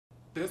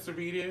This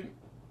reading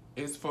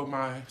is for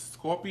my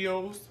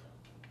Scorpios.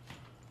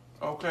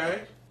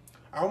 Okay?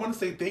 I want to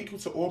say thank you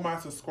to all my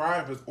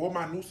subscribers, all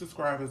my new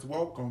subscribers.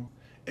 Welcome.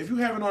 If you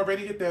haven't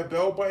already hit that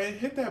bell button,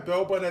 hit that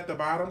bell button at the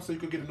bottom so you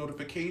can get a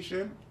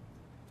notification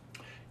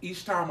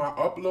each time I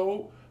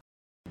upload.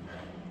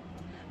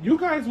 You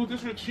guys with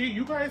this retreat,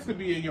 you guys could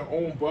be in your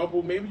own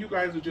bubble. Maybe you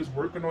guys are just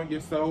working on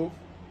yourself,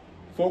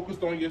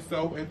 focused on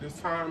yourself at this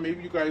time.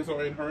 Maybe you guys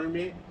are in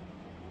hermit.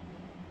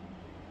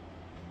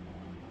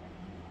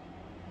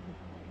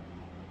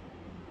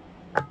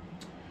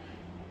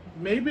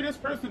 Maybe this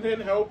person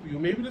didn't help you.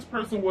 Maybe this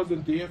person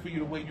wasn't there for you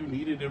the way you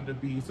needed them to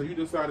be, so you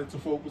decided to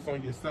focus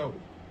on yourself.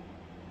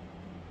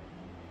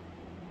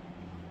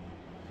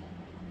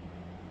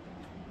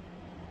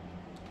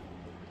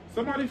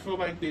 Somebody feel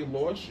like they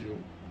lost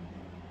you.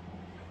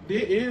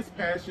 There is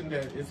passion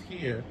that is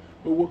here,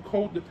 but with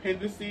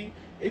codependency,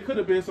 it could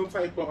have been some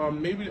type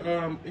of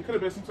it could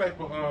have been some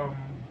type of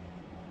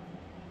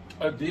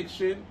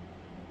addiction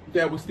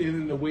that was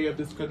standing in the way of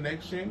this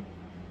connection.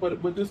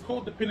 But with this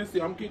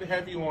codependency, I'm getting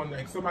heavy on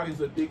like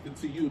somebody's addicted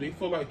to you. They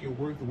feel like you're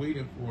worth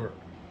waiting for.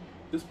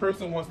 This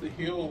person wants to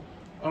heal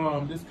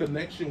this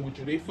connection with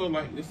you. They feel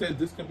like, it says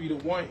this could be the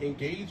one.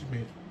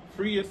 Engagement,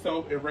 free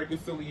yourself, and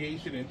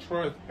reconciliation and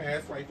trust,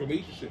 past life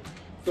relationship.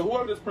 So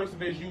whoever this person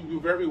is,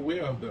 you're very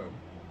aware of them.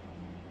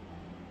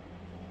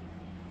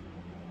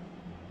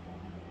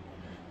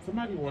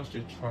 Somebody wants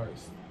your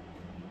trust.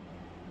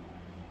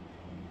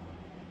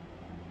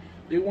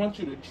 They want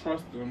you to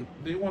trust them.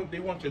 They want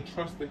your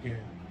trust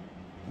again.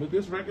 With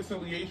this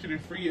reconciliation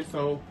and free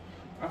yourself,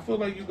 I feel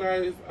like you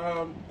guys,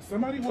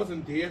 somebody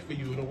wasn't there for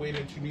you in a way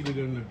that you needed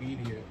them to be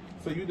there.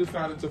 So you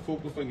decided to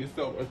focus on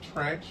yourself.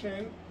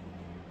 Attraction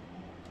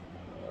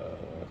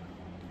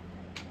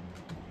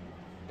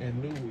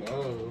and new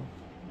love.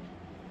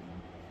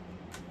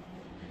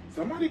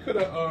 Somebody could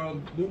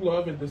have, new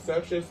love and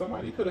deception.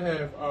 Somebody could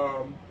have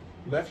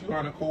left you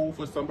on a cold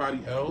for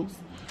somebody else.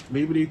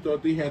 Maybe they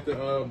thought they had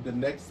the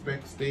next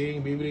best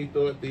thing. Maybe they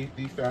thought they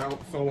found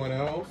someone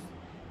else.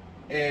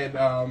 And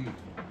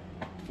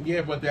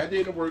yeah, but that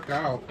didn't work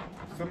out.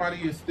 Somebody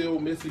is still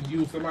missing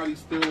you. Somebody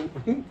still,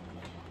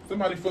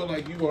 somebody feel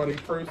like you are a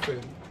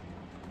person.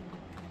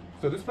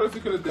 So this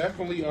person could have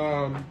definitely,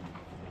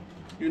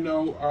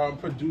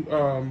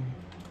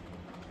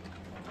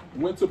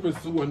 went to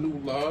pursue a new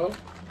love,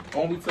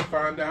 only to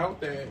find out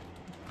that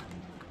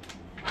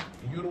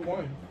you're the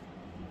one.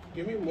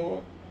 Give me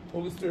more,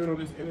 Holy Spirit, on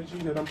this energy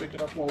that I'm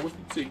picking up on. What's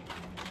the T?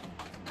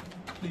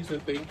 Please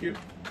and thank you.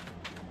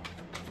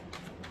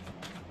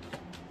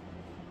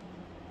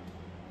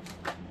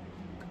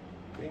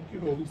 Thank you,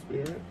 Holy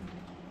Spirit.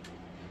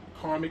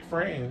 Karmic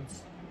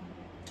friends.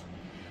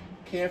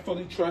 Can't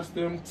fully trust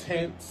them.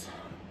 Can't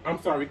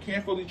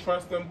fully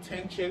trust them.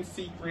 Tension,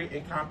 secret,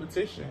 and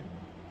competition.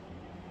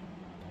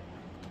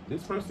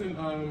 This person,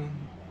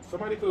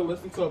 somebody could have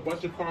listened to a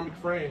bunch of karmic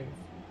friends.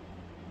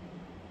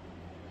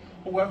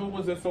 Whoever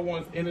was in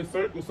someone's inner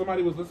circle,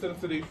 somebody was listening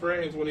to their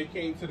friends when they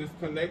came to this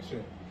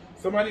connection.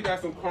 Somebody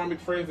got some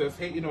karmic friends that's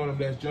hating on them,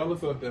 that's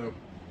jealous of them,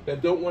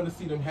 that don't want to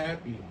see them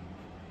happy.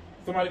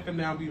 Somebody can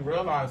now be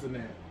realizing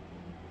that.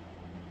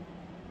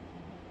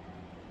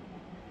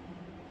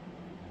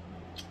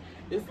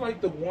 It's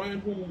like the one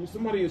who,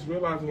 somebody is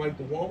realizing, like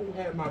the one who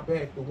had my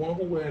back, the one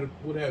who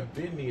would have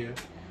been there,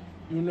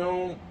 you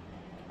know,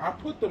 I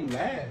put them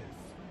last.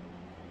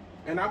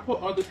 And I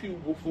put other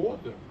people before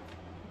them.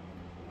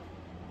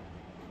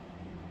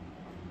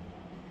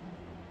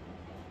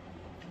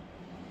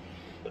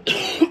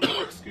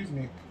 Excuse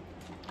me.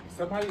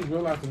 Somebody's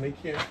realizing they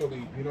can't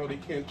fully, they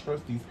can't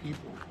trust these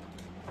people.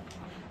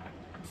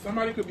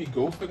 Somebody could be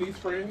ghosting these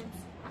friends.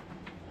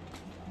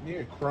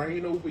 Yeah,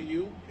 crying over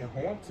you and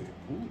haunted.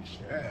 Ooh,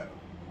 child.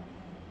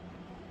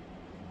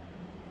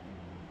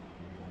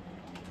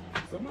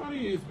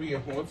 Somebody is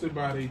being haunted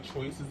by their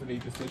choices and their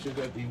decisions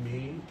that they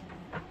made.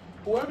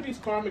 Whoever these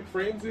karmic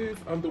friends is,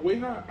 the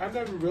way I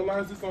never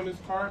realized this on this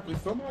card, but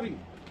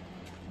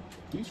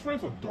these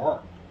friends are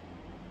dark.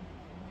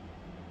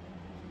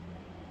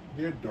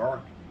 They're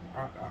dark.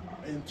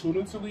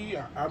 Intuitively,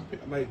 I'm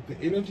like, the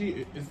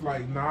energy is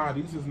like, nah,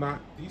 these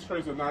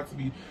friends are not to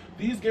be.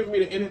 These give me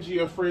the energy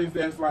of friends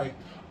that's like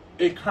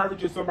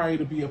encouraging somebody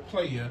to be a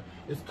player,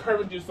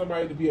 encouraging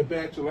somebody to be a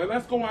bachelor.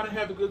 Let's go out and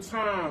have a good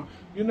time.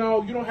 You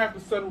don't have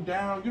to settle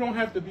down. You don't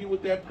have to be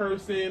with that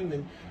person.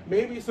 And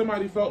maybe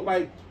somebody felt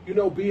like,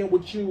 being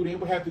with you, they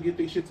would have to get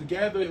their shit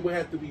together. It would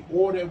have to be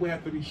order. It would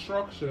have to be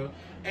structure.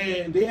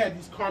 And they had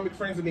these karmic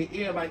friends in their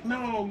ear like,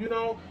 no, you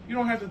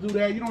don't have to do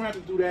that. You don't have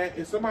to do that.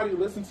 And somebody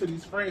listened to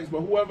these friends.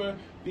 But whoever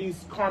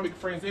these karmic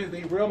friends is,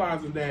 they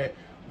realizing that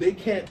they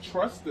can't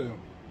trust them.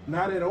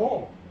 Not at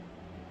all.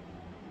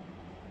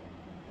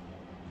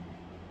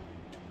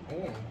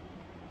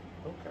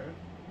 Okay.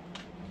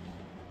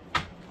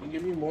 Can you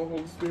give me more,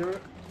 Holy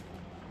Spirit?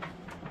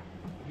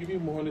 Give me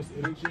more of this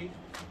energy.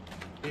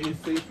 It is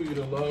safe for you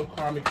to love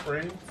karmic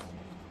friends.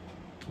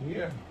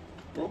 Yeah.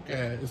 Broke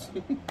ass.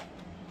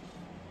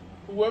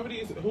 Whoever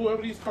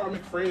these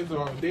karmic friends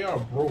are, they are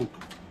broke.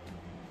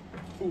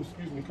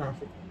 excuse me,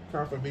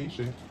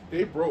 confirmation.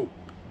 They broke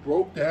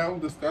down,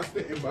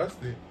 disgusted, and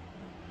busted.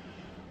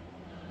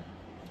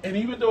 And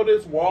even though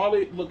this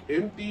wallet look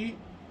empty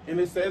and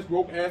it says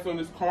broke ass on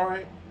this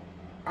card,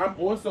 I'm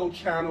also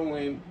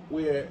channeling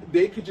where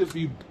they could just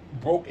be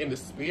broke in the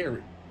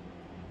spirit.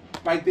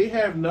 Like they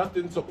have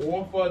nothing to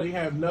offer, they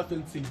have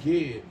nothing to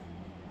give.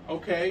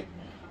 Okay?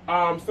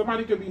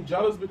 Somebody could be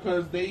jealous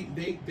because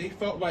they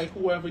felt like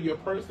whoever your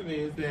person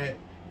is, that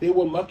they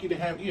were lucky to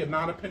have, yeah,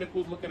 Nine of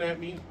Pentacles looking at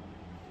me.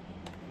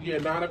 Yeah,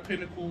 Nine of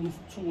Pentacles,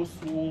 Two of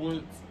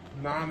Swords,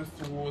 Nine of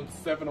Swords,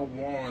 Seven of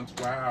Wands.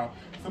 Wow.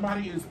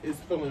 Somebody is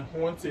feeling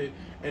haunted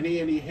and they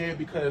in their head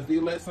because they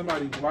let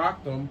somebody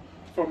block them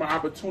from an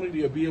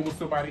opportunity of being with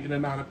somebody in the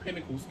Nine of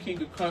Pentacles.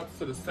 King of Cups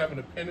to the Seven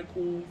of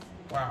Pentacles.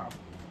 Wow.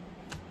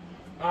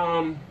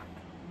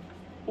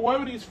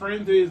 Whoever these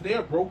friends is,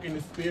 they're broken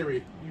in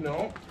spirit, you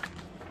know.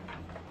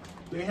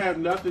 They have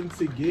nothing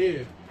to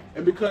give.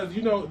 And because,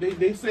 you know,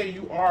 they say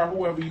you are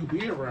whoever you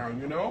be around,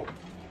 you know.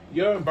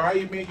 Your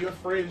environment, your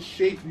friends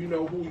shape, you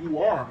know, who you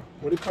are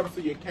when it comes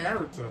to your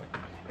character.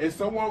 And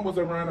someone was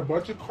around a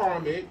bunch of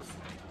karmics,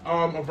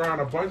 around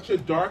a bunch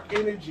of dark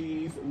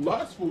energies,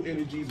 lustful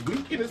energies,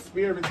 weak in the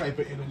spirit type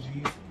of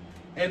energies,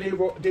 and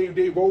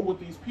they roll with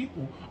these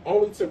people,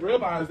 only to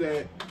realize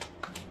that,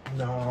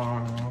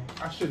 nah,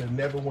 I should have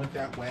never went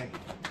that way.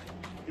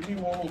 Give me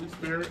more, Holy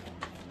Spirit.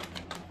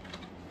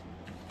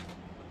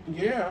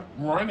 Yeah,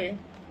 running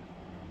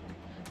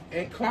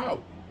and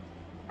clout.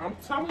 I'm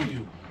telling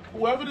you,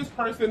 whoever this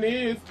person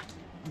is,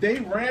 they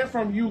ran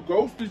from you,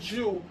 ghosted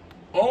you,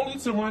 only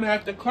to run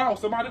after clout.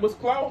 Somebody was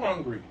clout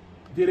hungry.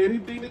 Did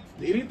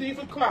anything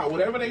for clout.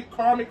 Whatever their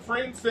karmic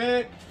friend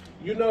said,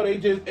 you know, they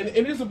just, and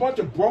it's a bunch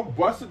of broke,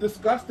 busted,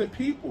 disgusted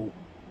people.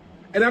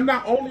 And I'm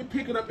not only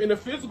picking up in the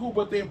physical,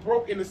 but they're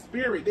broke in the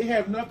spirit. They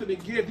have nothing to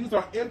give. These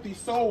are empty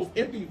souls,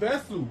 empty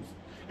vessels.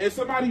 And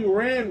somebody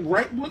ran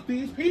right with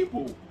these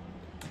people.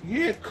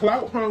 Yeah,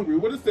 clout hungry.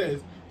 What it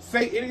says,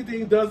 say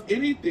anything, does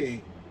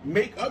anything,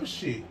 make up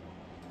shit.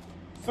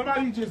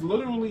 Somebody just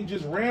literally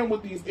just ran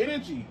with these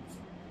energies.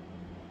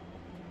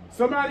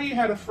 Somebody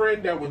had a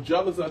friend that was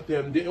jealous of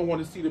them, didn't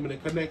want to see them in a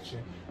connection.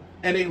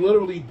 And they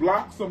literally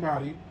blocked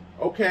somebody,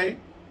 okay,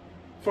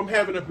 from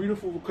having a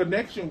beautiful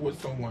connection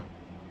with someone.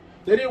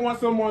 They didn't want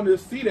someone to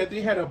see that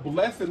they had a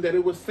blessing, that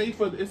it was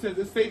safer. It says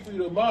it's safe for you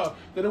to love,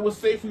 that it was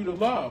safe for you to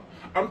love.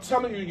 I'm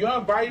telling you, your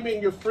environment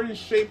and your friends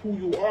shape who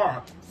you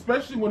are,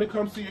 especially when it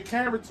comes to your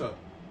character.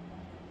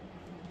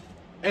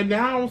 And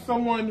now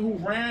someone who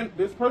ran,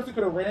 this person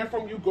could have ran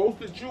from you,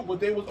 ghosted you, but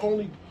they was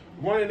only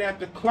running at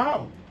the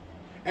cloud.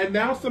 And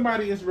now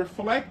somebody is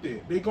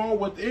reflected. They're going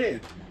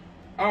within.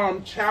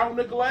 Child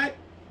neglect.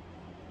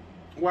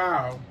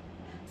 Wow.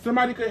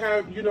 Somebody could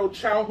have, you know,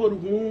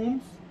 childhood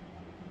wounds.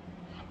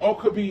 Or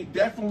could be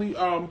definitely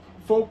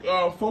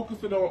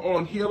focusing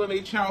on healing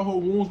their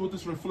childhood wounds with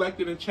this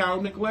reflected in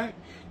child neglect.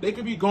 They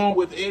could be going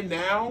within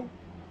now,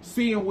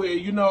 seeing where,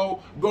 you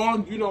know,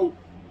 going to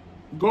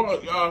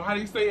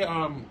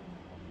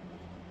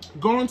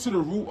the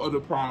root of the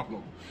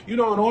problem. You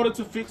know, in order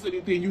to fix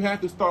anything, you have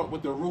to start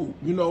with the root.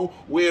 You know,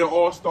 where it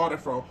all started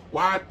from.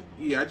 Why?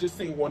 Yeah, I just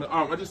seen one.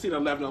 I just seen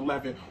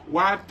 11:11.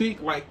 Why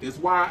think like this?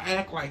 Why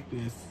act like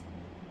this?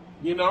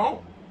 You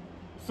know,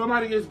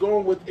 somebody is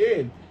going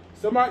within.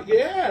 Somebody,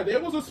 yeah, there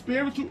was a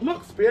spiritual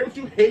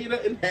hater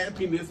and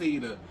happiness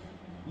hater.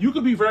 You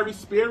could be very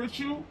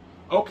spiritual,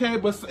 okay,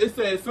 but it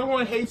says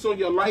someone hates on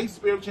your light,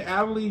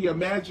 spirituality, your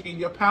magic, and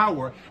your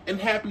power,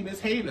 and happiness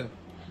hater.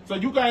 So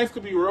you guys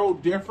could be real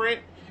different.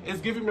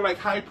 It's giving me like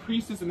high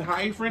priestess and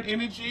high friend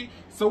energy.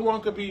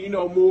 Someone could be, you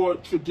know, more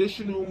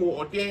traditional, more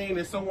ordained,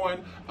 and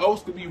someone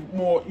else could be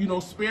more, you know,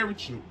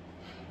 spiritual.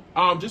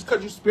 Just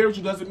because you're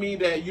spiritual doesn't mean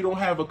that you don't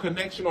have a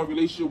connection or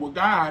relationship with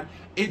God.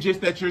 It's just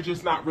that you're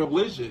just not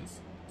religious.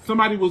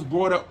 Somebody was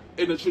brought up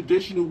in a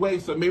traditional way,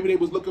 so maybe they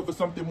was looking for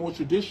something more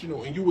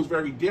traditional, and you was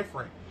very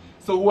different.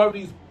 So whoever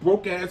these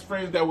broke-ass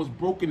friends that was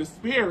broke in the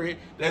spirit,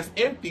 that's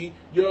empty,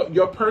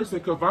 your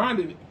person could find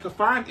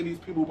in these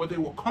people, but they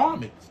were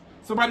karmics.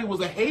 Somebody was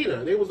a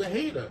hater. They was a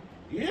hater.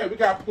 Yeah, we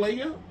got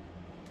player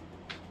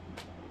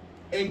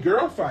and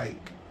girl fight.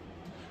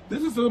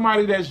 This is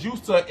somebody that's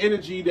used to an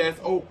energy that's,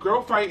 oh,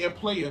 girl fight and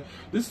player.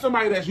 This is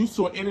somebody that's used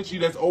to an energy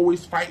that's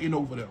always fighting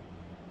over them.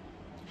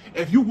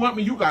 If you want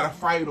me, you gotta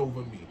fight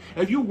over me.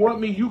 If you want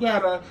me, you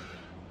gotta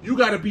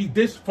be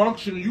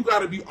dysfunctional. You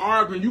gotta be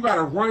arguing. You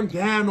gotta run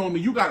down on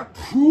me. You gotta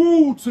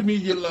prove to me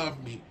you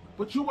love me.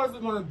 But you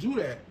wasn't gonna do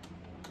that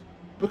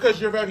because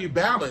you're very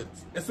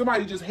balanced. And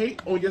somebody just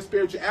hate on your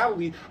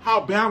spirituality,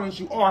 how balanced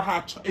you are,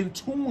 how in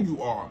tune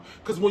you are.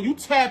 Because when you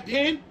tap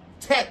in,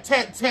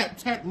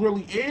 tap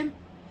really in,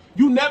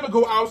 you never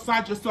go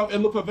outside yourself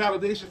and look for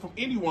validation from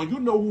anyone. You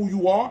know who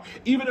you are.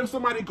 Even if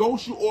somebody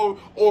ghosts you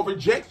or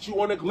rejects you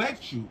or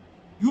neglects you,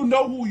 you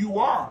know who you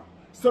are.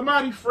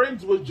 Somebody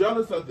friends was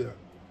jealous of them.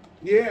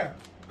 Yeah.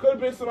 Could have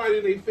been somebody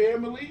in their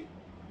family.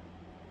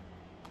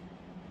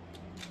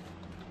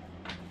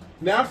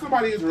 Now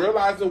somebody is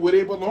realizing where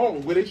they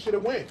belong, where they should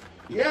have went.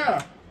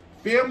 Yeah.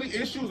 Family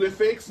issues and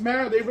fake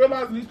smile. They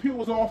realizing these people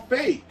was all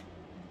fake.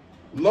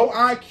 Low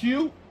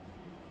IQ.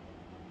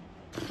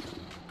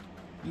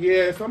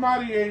 Yeah,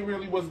 somebody ain't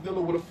really was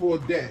dealing with a full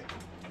deck,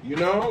 you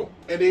know?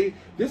 And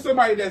this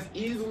somebody that's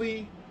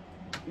easily,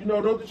 you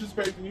know, no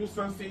disrespect to you,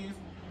 Sunseeds,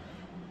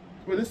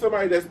 but this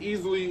somebody that's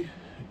easily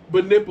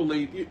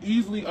manipulated,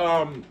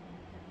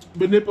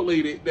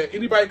 that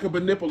anybody could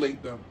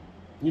manipulate them.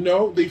 You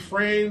know, they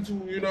friends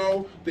who, you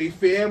know, they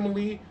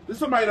family. This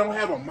somebody don't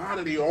have a mind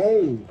of their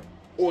own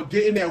or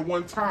didn't at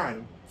one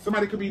time.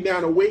 Somebody could be now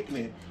an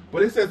awakening.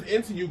 But it says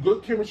into you,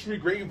 good chemistry,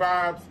 great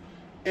vibes,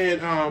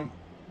 and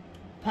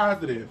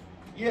positive.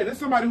 Yeah, this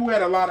somebody who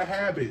had a lot of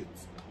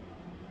habits.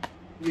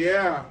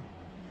 Yeah.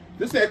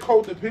 This said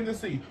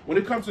codependency. When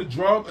it comes to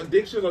drug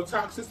addiction or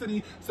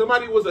toxicity,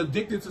 somebody was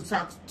addicted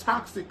to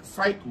toxic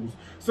cycles.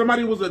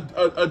 Somebody was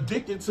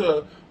addicted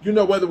to, you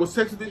know, whether it was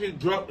sex addiction,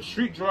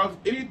 street drugs,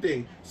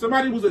 anything.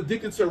 Somebody was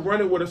addicted to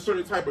running with a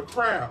certain type of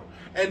crowd.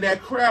 And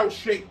that crowd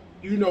shaped,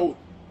 you know,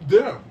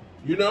 them,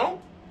 you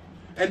know?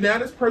 And now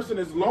this person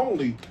is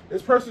lonely.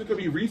 This person could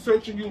be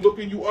researching you,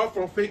 looking you up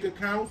from fake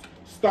accounts,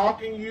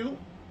 stalking you.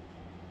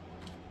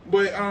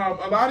 But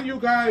a lot of you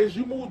guys,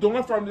 you moved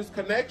on from this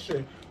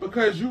connection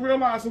because you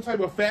realized some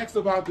type of facts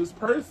about this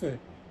person.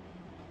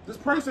 This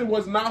person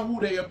was not who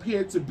they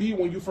appeared to be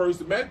when you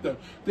first met them.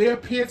 They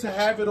appeared to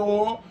have it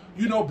all,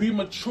 you know, be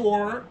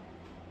mature,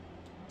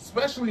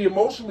 especially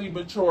emotionally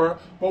mature,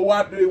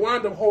 but they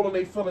wind up holding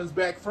their feelings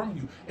back from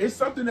you. It's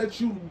something that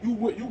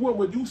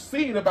you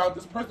seen about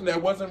this person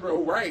that wasn't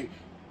real right.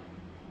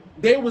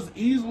 They was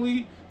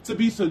easily to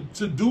be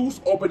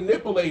seduced or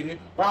manipulated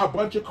by a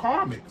bunch of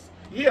karmics.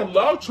 Yeah,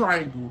 love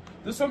triangle.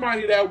 There's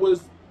somebody that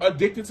was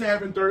addicted to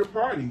having third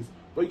parties.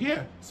 But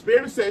yeah,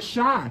 Spirit says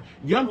shine.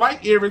 You're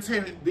like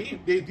irritated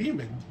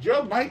demon.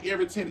 You're like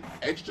irritated,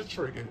 extra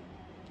triggered.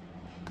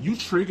 You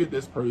triggered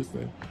this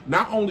person.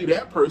 Not only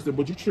that person,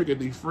 but you triggered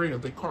their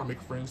friends, their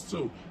karmic friends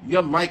too.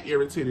 You're like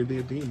irritated,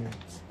 they're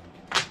demons.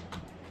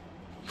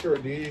 Sure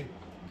did.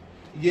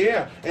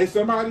 Yeah, and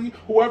somebody,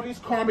 whoever these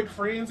karmic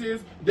friends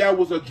is, there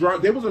was a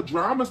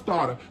drama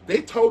starter.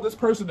 They told this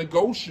person to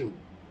go shoot.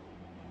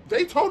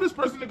 They told this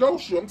person to go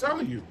shoot, I'm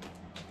telling you.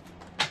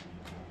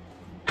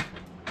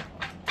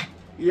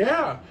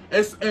 Yeah,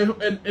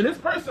 and this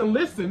person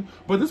listened,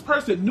 but this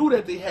person knew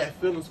that they had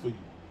feelings for you.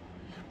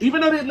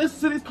 Even though they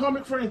listened to these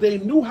karmic friends, they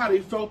knew how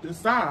they felt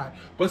inside.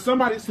 But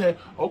somebody said,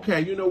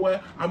 okay, you know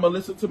what? I'm going to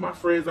listen to my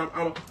friends. I'm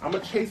going to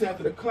chase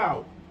after the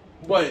clout.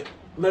 But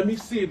let me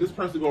see if this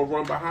person going to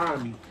run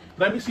behind me.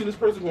 Let me see if this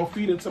person going to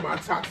feed into my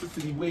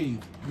toxicity ways.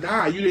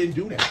 Nah, you didn't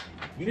do that.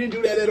 You didn't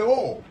do that at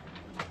all.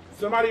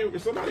 Somebody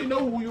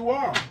know who you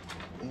are.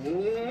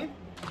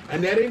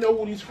 And now they know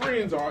who these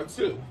friends are,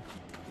 too.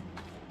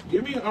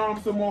 Give me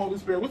some more of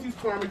this spirit. What's these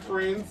karmic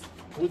friends?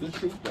 With the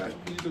truth back?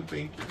 Please and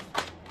thank you.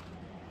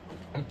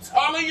 I'm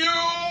telling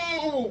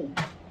you!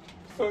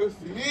 So,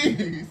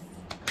 jeez.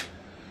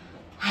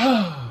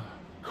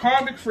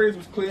 Karmic friends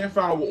was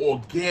clarifying with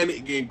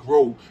organic and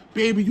growth.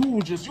 Baby, you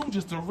were just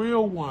a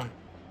real one.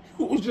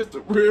 You was just a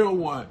real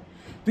one.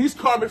 These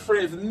karmic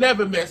friends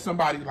never met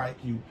somebody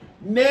like you.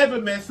 Never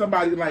met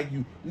somebody like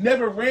you.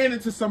 Never ran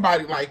into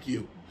somebody like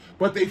you.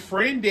 But they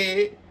friend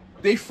did.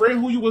 They friend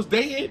who you was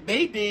dating,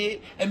 they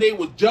did, and they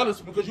was jealous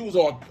because you was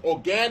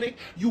organic.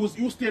 You was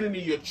standing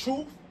in your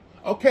truth,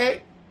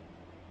 okay?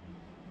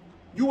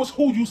 You was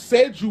who you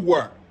said you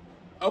were,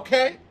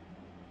 okay?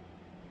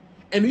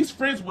 And these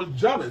friends were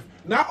jealous.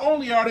 Not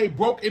only are they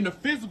broke in the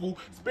physical,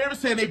 Spirit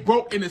said they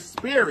broke in the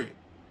spirit.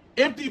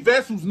 Empty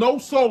vessels, no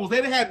souls. They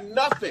didn't have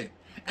nothing.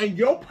 And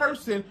your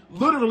person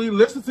literally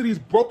listens to these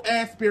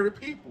broke-ass spirit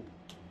people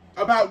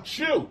about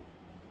you.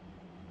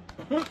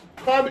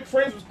 Karmic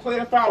friends was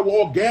clarified with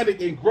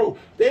organic and growth.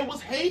 They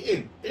was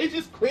hating. It's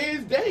just clear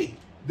as day.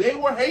 They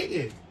were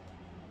hating.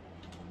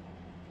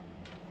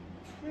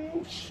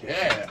 Oh,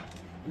 yeah.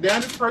 Now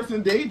this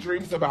person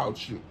daydreams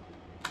about you.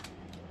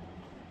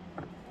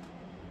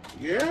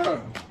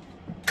 Yeah.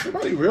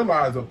 Somebody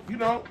realized, you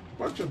know, a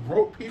bunch of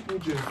broke people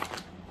just...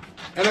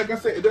 And like I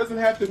said, it doesn't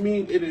have to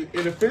mean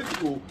in the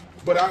physical,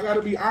 but I got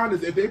to be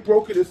honest. If they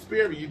broke in the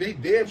spirit, they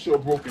damn sure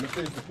broke in the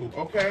physical,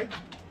 okay?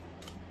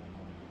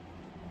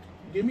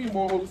 Give me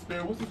more Holy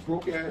Spirit. What's this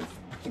broke ass?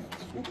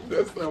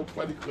 That sounds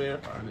funny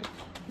clarifying it.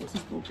 What's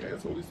this broke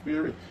ass Holy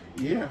Spirit?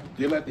 Yeah,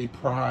 they let their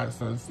pride,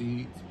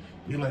 Sunseeds.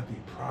 They let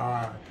their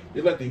pride.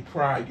 They let their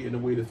pride get in the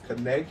way of this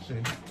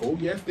connection. Oh,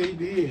 yes, they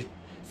did.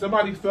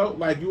 Somebody felt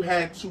like you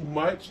had too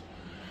much.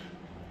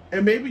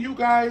 And maybe you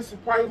guys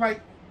probably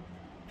like,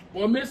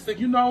 well, Mystic,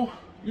 you know,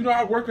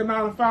 I work a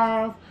 9 to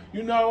 5.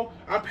 You know,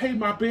 I pay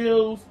my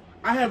bills.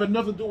 I have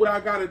enough to do what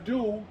I got to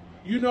do.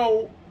 You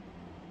know,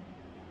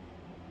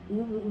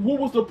 what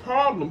was the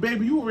problem?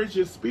 Baby, you rich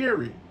in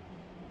spirit.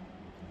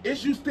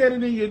 It's you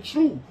standing in your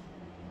truth.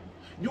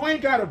 You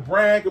ain't got to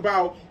brag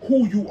about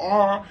who you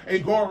are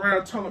and go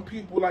around telling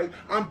people like,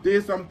 I'm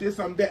this, I'm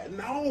that.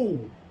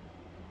 No.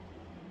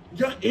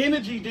 Your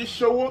energy just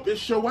show up and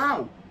show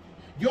out.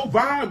 Your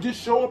vibe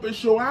just show up and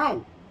show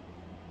out.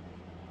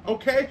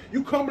 Okay?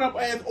 You coming up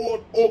as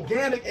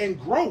organic and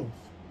growth.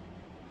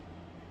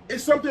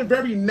 It's something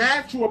very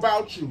natural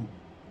about you.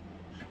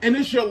 And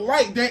it's your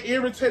light that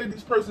irritated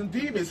this person's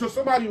demons. So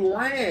somebody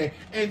ran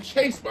and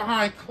chased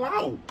behind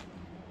clout.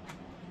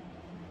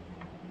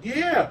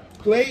 Yeah,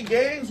 play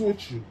games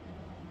with you.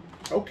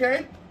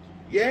 Okay?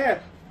 Yeah.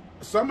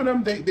 Some of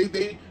them,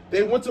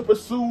 they want to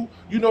pursue,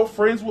 you know,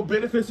 friends with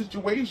benefit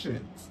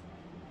situations.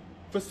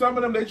 For some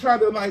of them, they try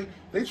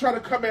to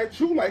come at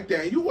you like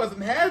that. You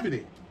wasn't having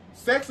it.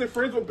 Sex and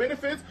friends with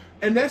benefits,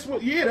 and that's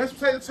what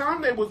the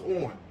time they was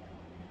on.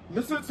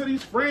 Listen to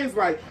these friends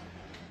like,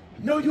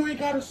 no, you ain't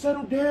gotta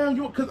settle down.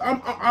 Because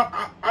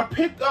I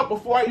picked up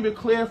before I even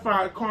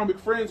clarified karmic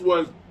friends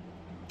was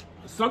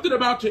something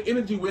about your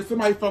energy where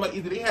somebody felt like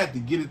either they had to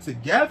get it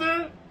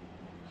together,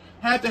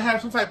 had to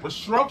have some type of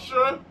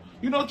structure,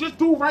 you know, just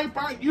do right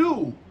by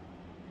you.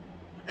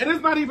 And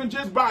it's not even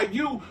just by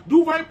you.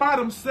 Do right by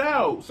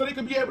themselves so they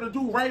can be able to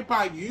do right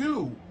by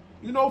you,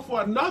 you know,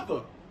 for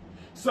another.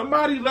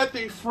 Somebody let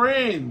their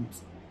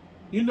friends,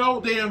 you know,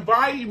 their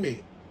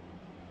environment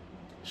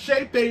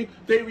shape their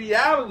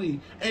reality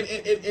and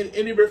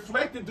it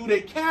reflected through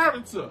their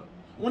character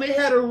when they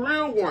had a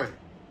real one.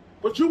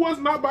 But you was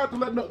not about to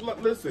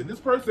listen, this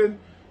person,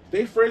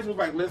 their friends was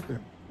like,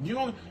 listen, you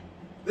don't,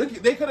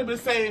 they could have been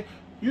saying,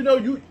 you know,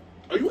 you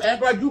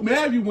act like you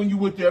married when you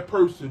with that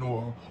person,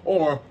 or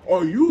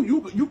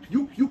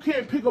you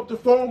can't pick up the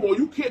phone, or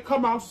you can't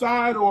come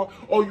outside, or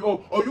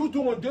you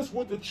doing this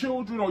with the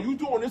children, or you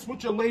doing this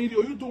with your lady,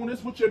 or you doing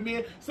this with your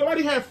man.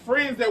 Somebody had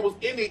friends that was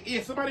in their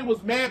ear. Somebody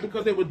was mad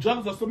because they were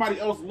jealous of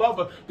somebody else's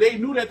lover. They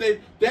knew that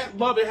that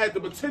lover had the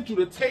potential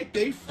to take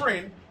their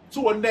friend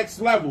to a next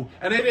level,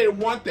 and they didn't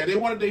want that. They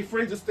wanted their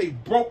friends to stay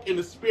broke in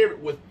the spirit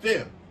with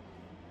them.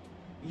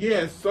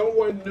 Yeah,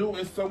 someone new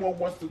and someone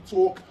wants to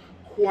talk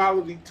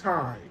quality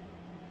time.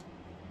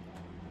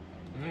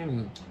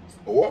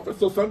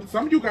 So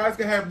some of you guys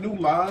can have new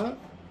love.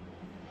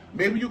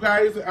 Maybe you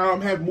guys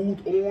have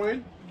moved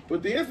on,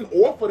 but there's an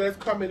offer that's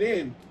coming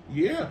in.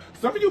 Yeah,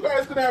 some of you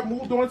guys could have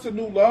moved on to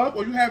new love,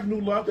 or you have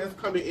new love that's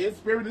coming in.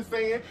 Spirit is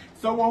saying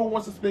someone who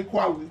wants to spend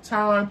quality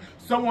time,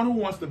 someone who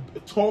wants to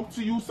talk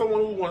to you,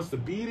 someone who wants to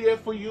be there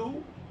for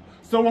you,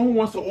 someone who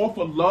wants to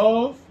offer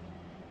love.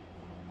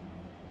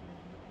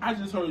 I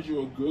just heard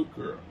you're a good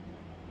girl.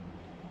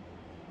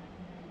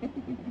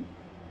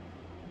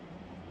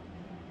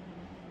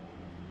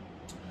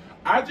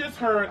 I just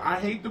heard, I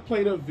hate to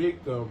play the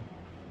victim,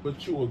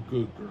 but you a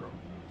good girl.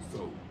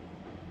 So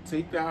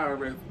take that how it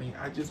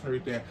resonates. I just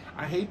heard that.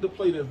 I hate to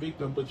play the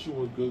victim, but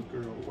you a good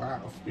girl.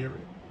 Wow,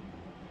 spirit.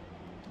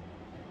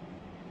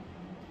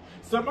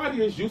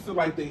 Somebody is used to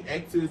like their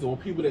exes or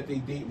people that they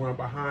date run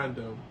behind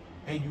them,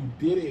 and you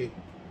did it.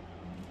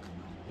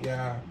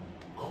 Yeah,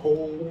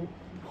 cold,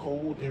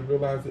 and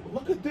realize it.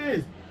 Look at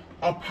this.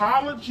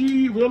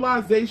 Apology,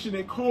 realization,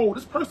 and cold.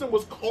 This person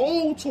was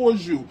cold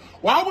towards you.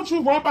 Why would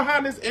you run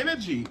behind this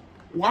energy?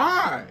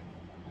 Why?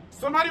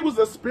 Somebody was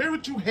a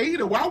spiritual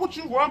hater. Why would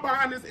you run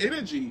behind this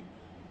energy?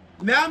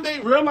 Now they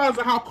realize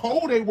how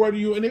cold they were to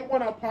you and they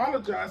want to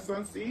apologize,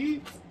 sun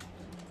seeds.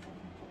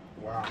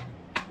 Wow.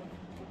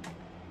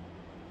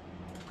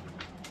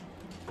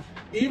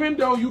 Even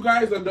though you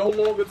guys are no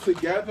longer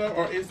together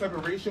or in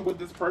separation with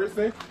this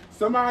person,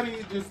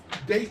 somebody just,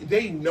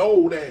 they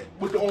know that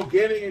with the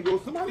organic angle,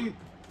 somebody,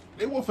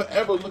 they will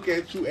forever look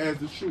at you as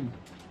the truth.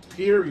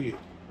 Period.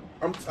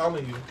 I'm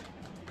telling you.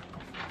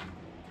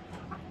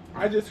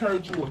 I just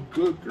heard you a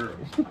good girl.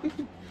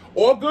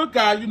 Or good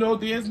guy, you know,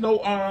 there's no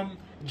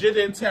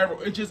gender and tarot.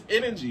 It's just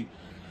energy.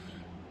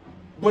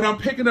 But I'm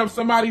picking up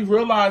somebody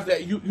realize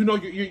that you know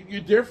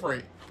you're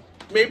different.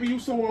 Maybe you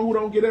someone who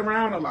don't get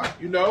around a lot,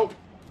 you know?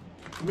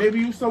 Maybe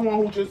you someone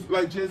who just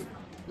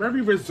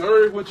very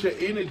reserved with your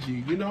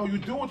energy. You know, you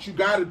do what you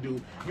gotta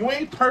do. You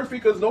ain't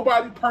perfect because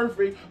nobody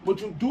perfect, but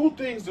you do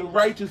things the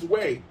righteous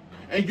way.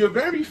 And you're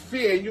very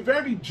fair, you're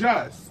very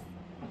just.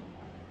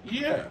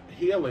 Yeah,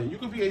 healing. You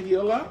could be a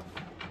healer.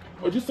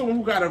 Or just someone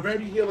who got a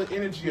very healing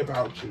energy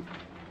about you.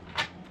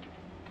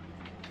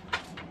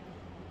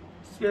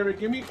 Spirit,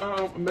 give me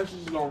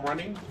messages on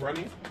running.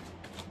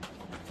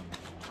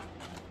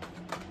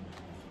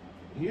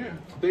 Yeah,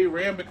 they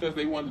ran because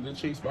they wanted to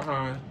chase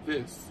behind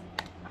this.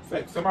 It's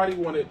like somebody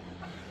wanted,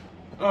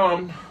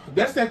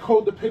 that's that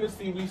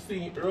codependency we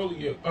seen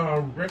earlier.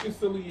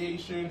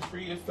 Reconciliation,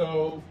 free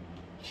yourself,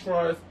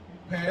 trust,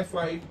 past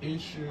life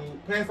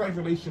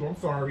relationship, I'm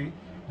sorry.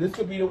 This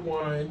could be the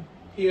one,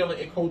 healing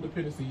and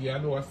codependency. Yeah, I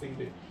know I seen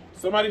it.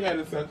 Somebody had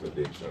a sex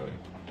addiction.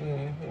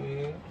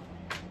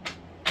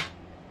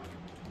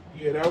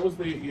 Yeah, that was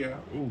the, yeah.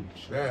 Ooh,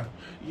 child.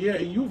 Yeah,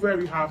 and you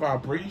very high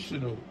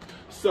vibrational.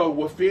 So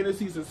with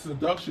fantasies and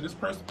seduction, this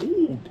person,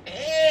 ooh,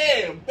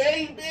 damn,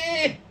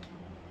 baby.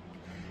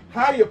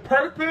 Higher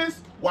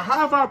purpose, with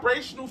high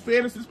vibrational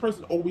fantasy, this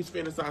person always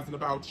fantasizing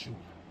about you.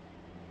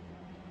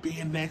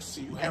 Being next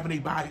to you, having a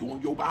body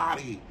on your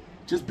body,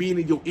 just being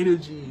in your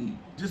energy,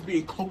 just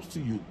being close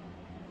to you.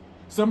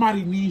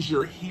 Somebody needs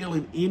your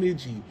healing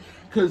energy.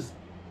 Because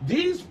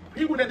these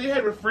people that they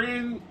have a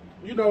friend,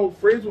 you know,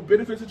 friends with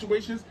benefit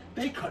situations,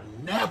 they could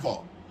never.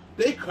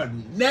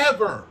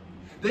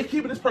 They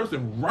keeping this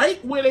person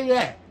right where they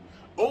at.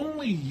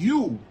 Only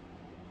you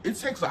It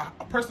takes a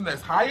person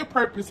that's higher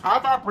purpose, high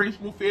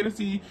vibrational,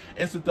 fantasy,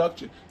 and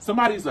seduction.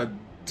 Somebody's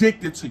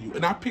addicted to you.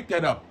 And I picked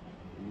that up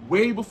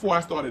way before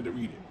I started to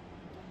read it.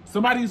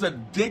 Somebody's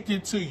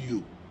addicted to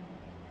you.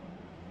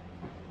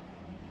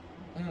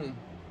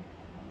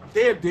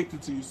 They're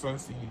addicted to you, sun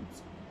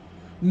seeds.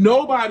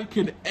 Nobody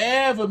can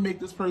ever make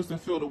this person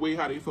feel the way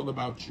how they feel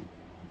about you.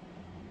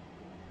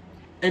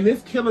 And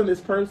it's killing this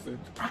person.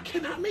 I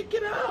cannot make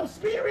it out,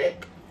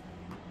 spirit.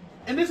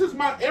 And this is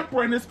my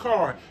emperor in this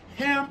card.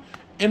 Him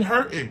and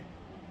hurting.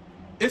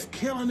 It's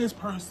killing this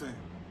person.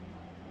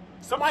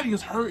 Somebody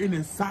is hurting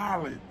in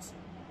silence.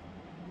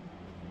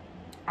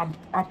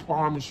 I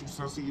promise you,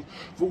 Sussy.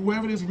 For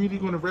whoever this really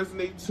going to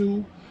resonate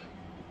to,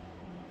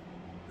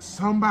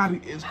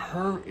 somebody is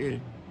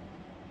hurting.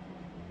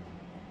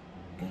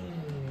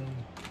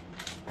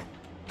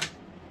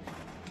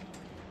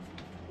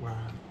 Wow.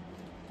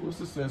 What's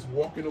this says?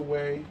 Walking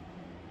away.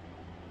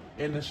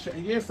 And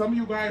yeah, some of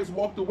you guys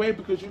walked away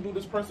because you knew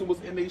this person was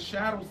in their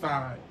shadow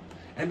side.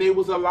 And they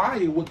was a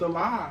liar with the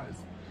lies.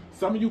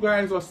 Some of you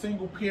guys are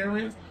single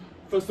parents.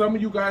 For some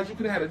of you guys, you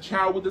could have had a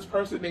child with this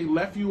person. They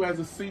left you as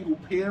a single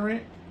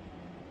parent.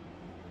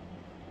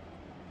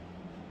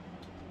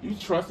 You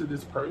trusted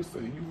this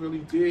person. You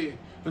really did.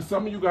 For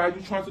some of you guys,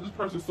 you trusted this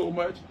person so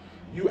much,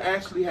 you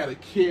actually had to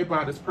care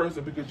about this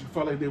person because you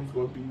felt like they was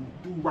going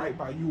to do right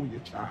by you and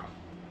your child.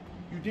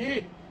 You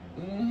did.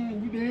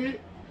 You did.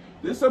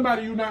 There's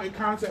somebody you're not in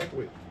contact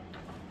with.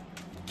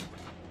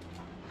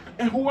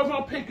 And whoever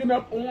I'm picking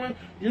up on,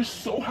 you're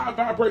so high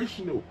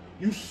vibrational.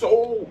 You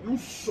so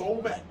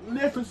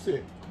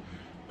magnificent.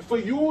 For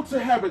you to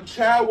have a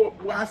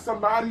child with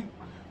somebody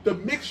to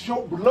mix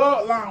your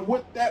bloodline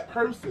with that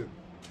person,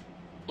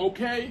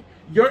 okay?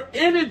 Your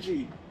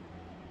energy.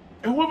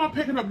 And whoever I'm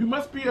picking up, you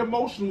must be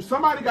emotional.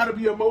 Somebody got to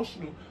be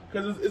emotional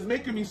because it's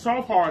making me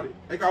soft-hearted.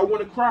 Like I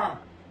want to cry.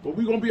 But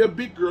we're going to be a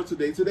big girl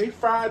today. Today,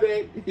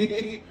 Friday.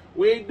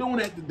 We ain't doing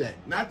that today.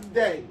 Not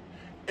today.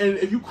 And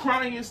if you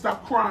crying,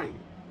 stop crying.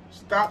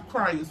 Stop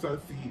crying,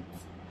 sun seeds.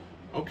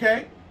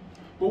 Okay?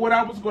 But what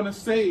I was going to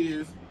say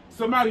is,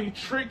 somebody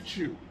tricked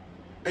you.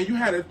 And you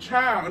had a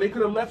child. And they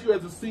could have left you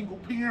as a single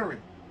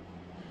parent.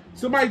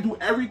 Somebody do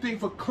everything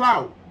for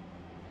clout.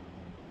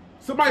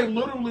 Somebody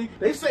literally,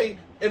 they say,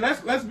 and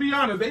let's be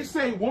honest, they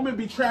say women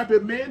be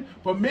trapping men,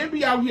 but men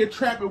be out here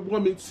trapping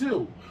women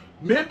too.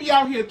 Men be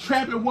out here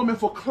trapping women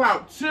for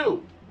clout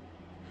too.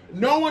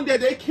 Knowing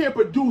that they can't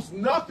produce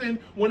nothing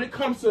when it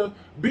comes to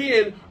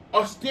being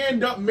a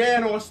stand-up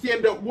man or a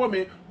stand-up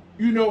woman,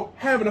 you know,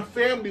 having a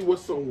family with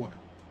someone.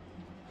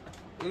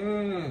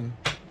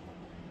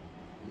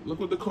 Look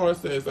what the card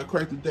says. I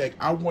cracked the deck.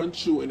 I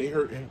want you and they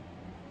hurting.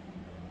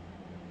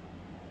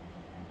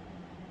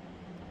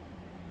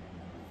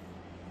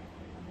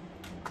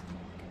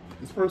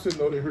 This person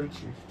know they hurt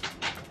you.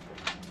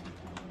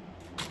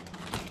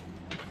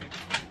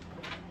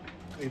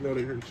 They know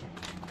they hurt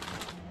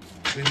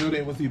you. They know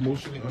they was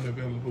emotionally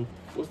unavailable.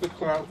 What's the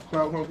cloud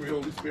hungry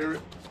Holy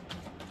Spirit?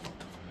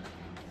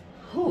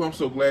 Oh, I'm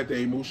so glad the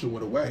emotion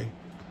went away.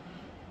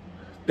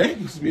 Thank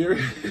you,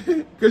 Spirit.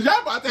 Because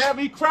y'all about to have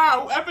me cry.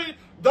 Whoever,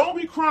 don't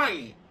be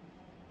crying.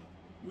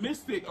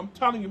 Mystic, I'm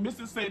telling you,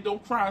 Mystic saying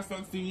don't cry,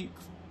 sun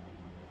seeds.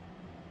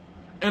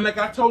 And like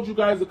I told you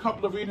guys a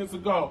couple of readings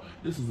ago,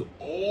 this has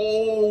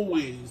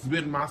always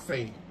been my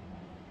saying.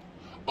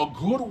 A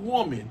good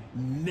woman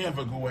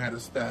never go out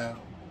of style.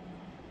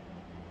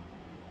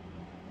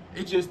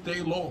 It just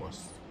they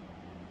lost.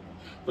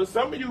 But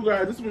some of you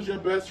guys, this was your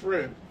best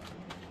friend.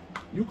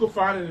 You could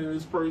find it in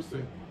this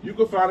person. You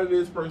could find it in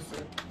this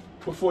person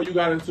before you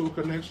got into a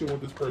connection with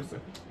this person.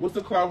 What's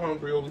the cloud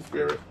hungry, Holy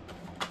Spirit?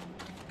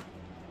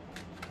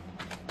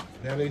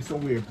 Now they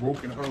somewhere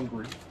broken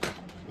hungry.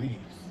 Please.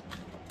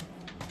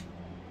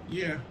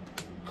 Yeah.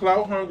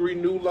 Cloud hungry,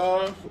 new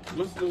love.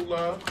 What's new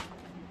love?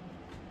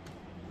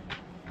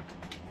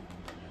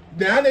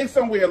 Now they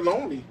somewhere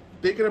lonely,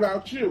 thinking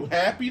about you.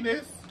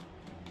 Happiness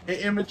and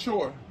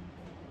immature.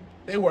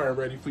 They weren't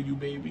ready for you,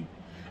 baby.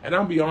 And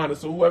I'll be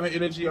honest, so whoever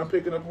energy I'm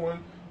picking up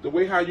on, the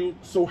way how you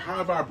so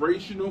high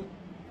vibrational,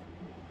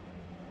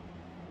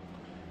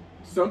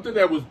 something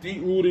that was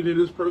deep rooted in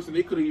this person,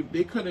 they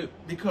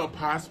couldn't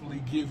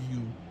possibly give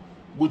you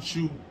what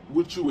you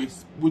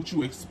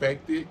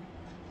expected,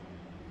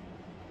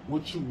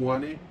 what you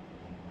wanted.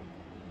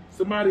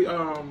 Somebody,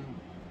 I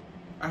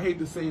hate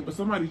to say it, but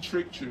somebody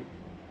tricked you.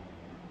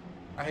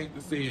 I hate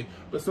to say it,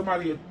 but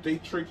somebody, they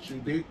tricked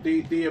you.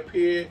 They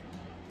appeared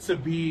to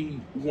be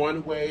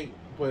one way,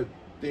 but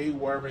they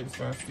weren't,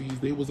 Susties.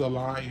 They was a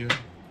liar.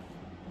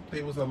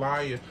 They was a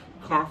liar.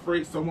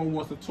 Comfort, someone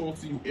wants to talk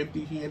to you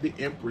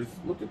empty-handed. Empress,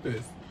 look at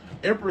this.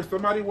 Empress,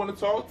 somebody want to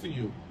talk to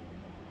you.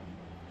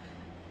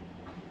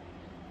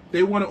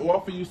 They want to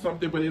offer you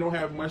something, but they don't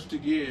have much to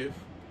give.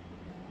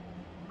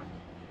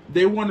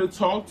 They want to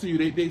talk to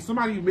you.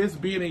 Somebody miss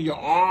being in your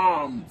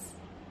arms.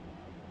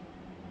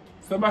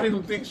 Somebody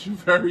who thinks you're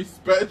very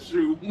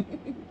special.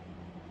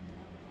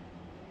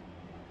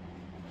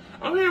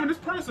 I'm hearing this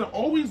person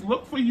always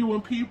look for you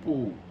in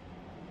people.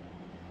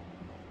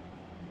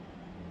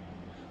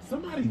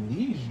 Somebody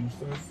needs you,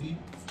 Sunseeds.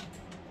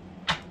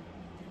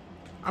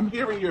 I'm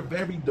hearing you're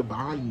very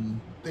divine.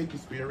 Thank you,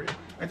 Spirit.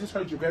 I just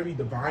heard you're very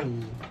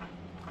divine.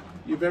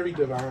 You're very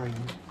divine.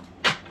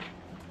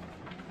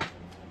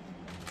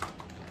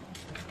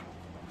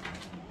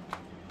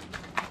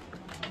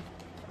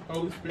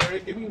 Holy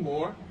Spirit, give me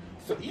more.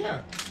 So,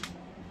 yeah.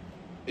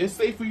 It's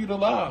safe for you to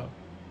love.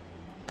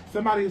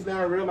 Somebody is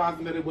now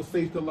realizing that it was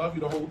safe to love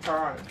you the whole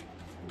time.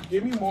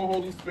 Give me more,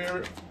 Holy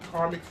Spirit.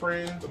 Karmic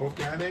friends,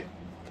 organic,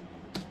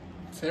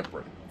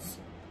 temperance.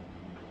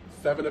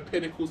 7 of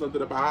Pentacles under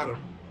the bottom.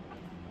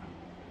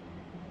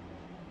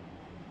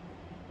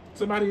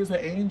 Somebody is an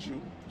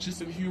angel,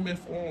 just in human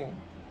form.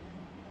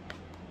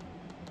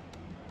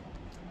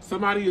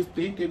 Somebody is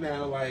thinking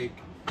now, like,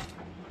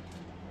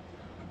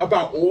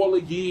 about all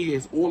the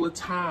years, all the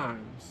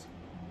times.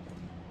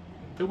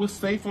 It was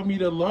safe for me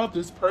to love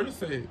this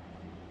person.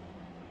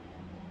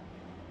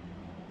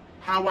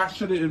 How I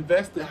should have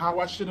invested, how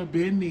I should have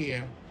been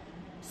there.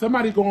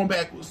 Somebody going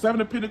back, 7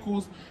 of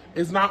Pentacles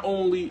is not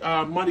only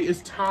money,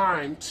 it's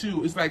time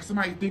too. It's like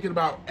somebody thinking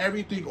about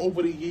everything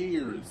over the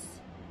years.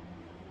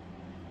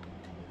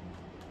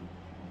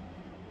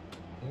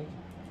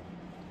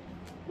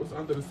 What's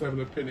under the 7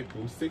 of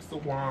Pentacles? 6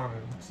 of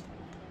Wands.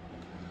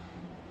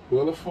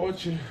 Wheel of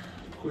Fortune.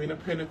 Queen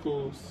of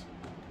Pentacles.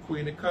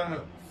 Queen of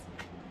Cups.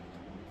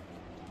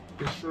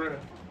 The Shrimp.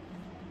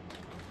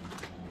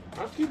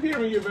 I keep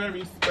hearing you're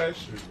very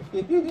special.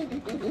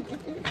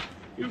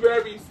 You're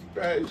very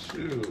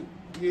special.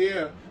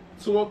 Yeah.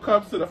 2 of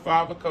Cups to the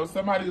 5 of Cups.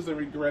 Somebody's a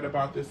regret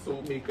about this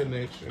soulmate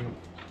connection.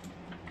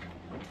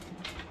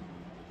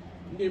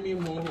 Give me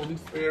more, Holy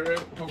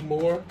Spirit. Or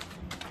more.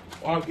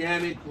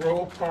 Organic,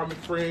 growth, karmic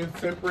friends,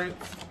 temperance.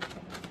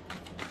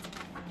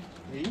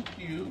 Thank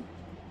you.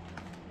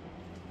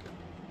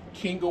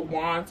 King of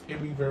Wands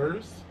in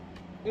reverse.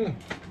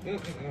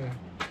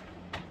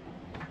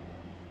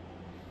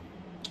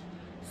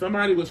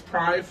 Somebody was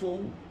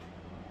prideful.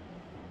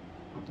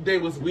 They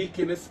was weak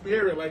in the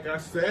spirit, like I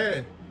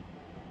said.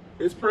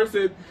 This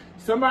person,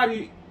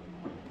 somebody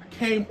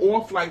came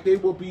off like they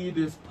will be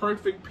this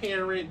perfect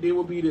parent. They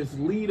will be this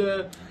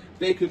leader.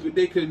 You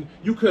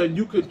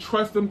could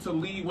trust them to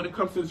lead when it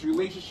comes to this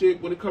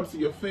relationship, when it comes to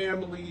your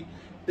family.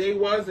 They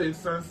wasn't,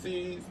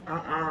 Sunseeds.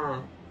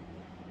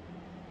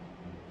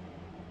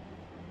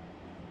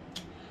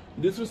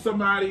 This was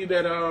somebody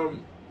that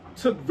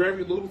took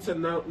very little to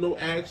no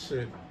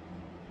action.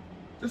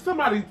 This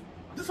somebody,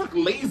 this like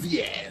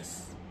lazy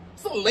ass.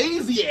 It's a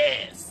lazy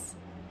ass.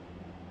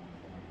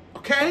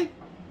 Okay?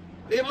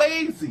 They're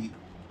lazy.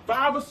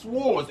 5 of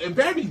Swords and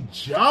very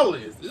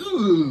jealous.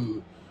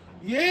 Ooh.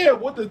 Yeah,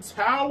 with the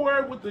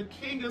Tower, with the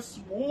King of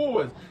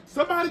Swords.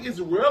 Somebody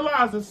is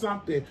realizing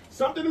something.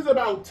 Something is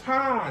about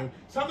time.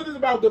 Something is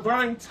about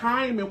divine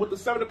timing with the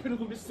 7 of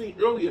Pentacles we seen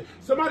earlier.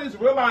 Somebody is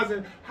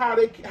realizing how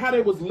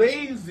they was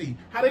lazy,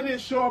 how they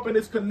didn't show up in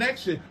this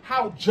connection,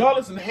 how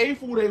jealous and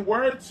hateful they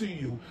were to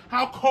you,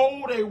 how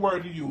cold they were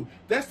to you.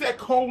 That's that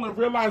cold and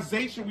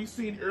realization we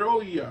seen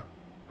earlier.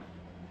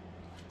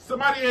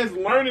 Somebody is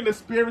learning a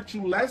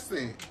spiritual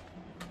lesson.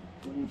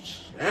 Ooh,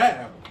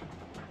 child.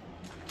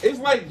 It's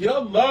like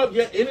your love,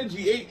 your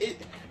energy,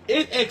 it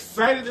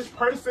excited this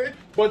person,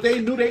 but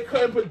they knew they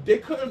couldn't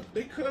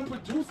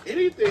produce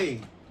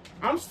anything.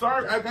 I'm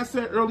sorry, like I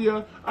said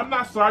earlier, I'm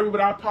not sorry,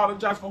 but I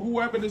apologize for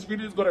whoever this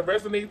video is going to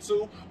resonate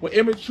to with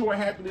immature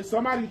happiness.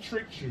 Somebody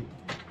tricked you.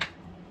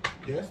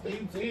 Yes, they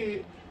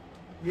did.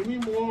 Give me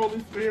more, Holy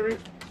Spirit.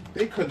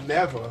 They could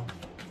never.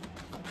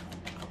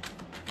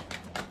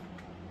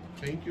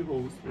 Thank you,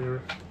 Holy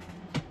Spirit.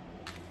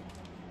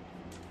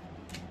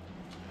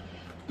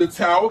 The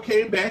Tower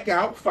came back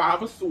out,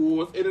 5 of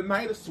Swords, and a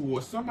Knight of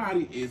Swords.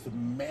 Somebody is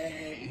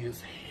mad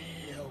as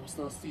hell,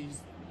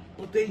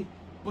 but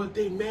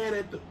they mad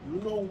at the, you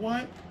know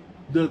what?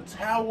 The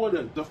Tower,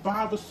 the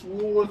 5 of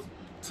Swords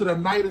to the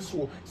Knight of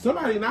Swords.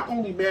 Somebody not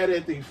only mad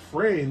at their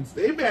friends,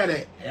 they mad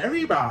at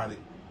everybody.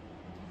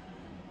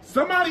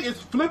 Somebody is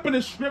flipping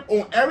the script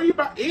on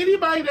everybody.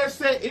 Anybody that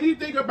said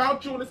anything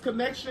about you in this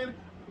connection,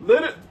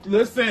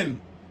 listen.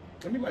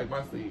 Let me light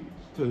my stage,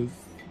 because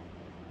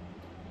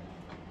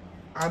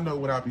I know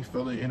what I'll be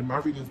feeling, and my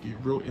readings get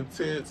real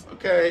intense,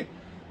 okay?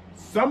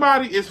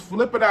 Somebody is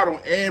flipping out on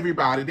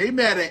everybody. They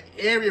mad at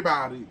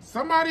everybody.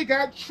 Somebody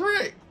got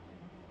tricked.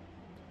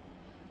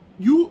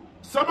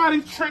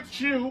 Somebody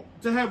tricked you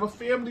to have a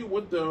family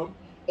with them,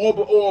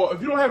 or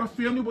if you don't have a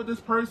family with this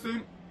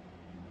person,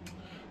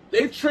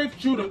 they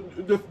tricked you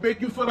to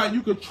make you feel like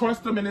you could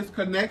trust them in this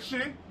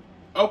connection,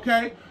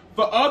 okay?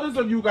 For others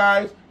of you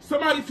guys,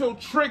 somebody feel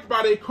tricked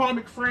by their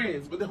karmic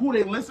friends, but who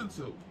they listen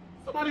to.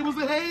 Somebody was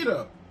a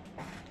hater.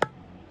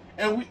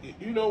 And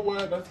you know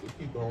what? Let's just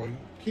keep going.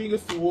 King of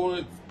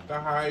Swords, the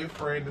higher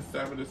friend, the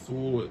 7 of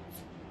Swords.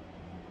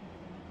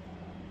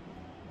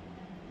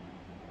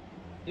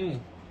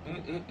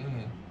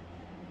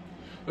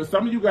 But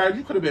some of you guys,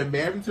 you could have been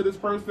married to this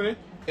person,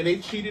 and they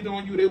cheated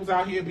on you. They was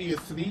out here being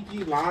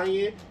sneaky,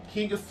 lying.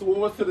 King of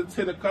Swords to the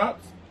 10 of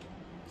Cups.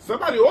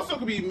 Somebody also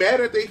could be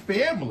mad at their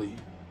family.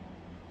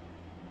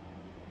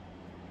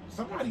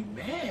 Somebody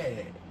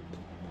mad.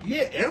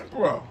 Yeah,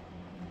 Emperor.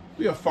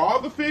 Be a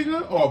father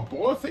figure or a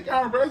boss. Take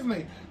out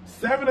resonate.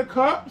 7 of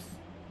Cups.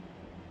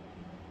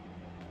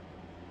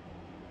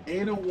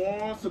 8 of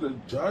Wands to the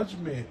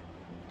Judgment.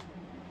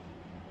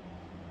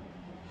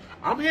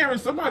 I'm hearing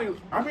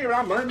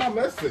I learned my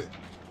lesson.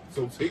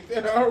 So take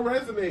that out and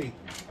resonate.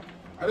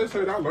 I just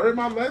heard I learned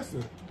my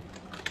lesson.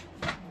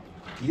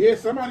 Yeah,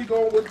 somebody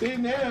going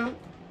within now.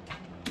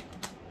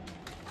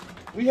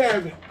 We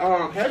have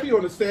heavy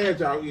on the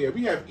Sag out here.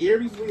 We have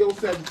Aries, Leo,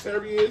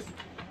 Sagittarius,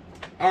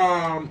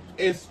 and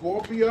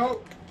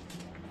Scorpio.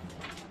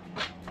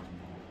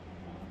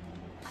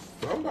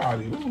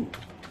 Somebody, ooh.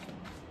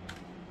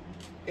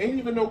 Ain't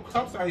even no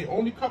cups out here.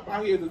 Only cup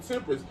out here is the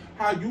Temperance.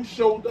 How you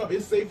showed up,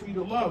 it's safe for you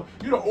to love.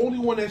 You're the only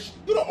one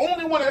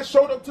that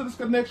showed up to this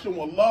connection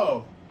with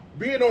love,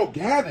 being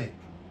organic.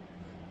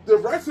 The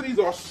rest of these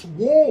are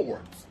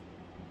swords.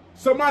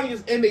 Somebody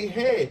is in their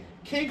head.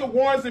 King of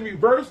Wands in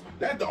reverse.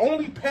 That the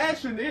only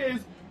passion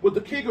is with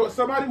the King of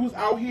somebody who's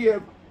out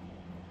here.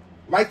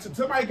 Like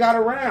somebody got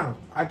around.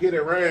 I get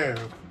around.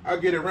 I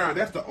get around.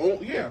 That's the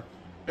only yeah.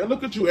 And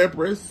look at you,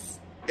 Empress.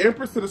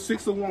 Empress to the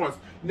 6 of Wands.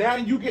 Now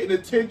you getting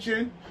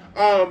attention,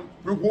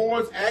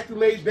 rewards,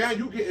 accolades. Now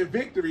you getting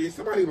victory. And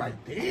somebody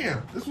like,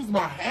 damn, this was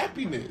my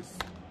happiness.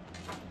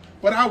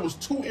 But I was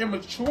too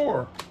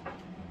immature.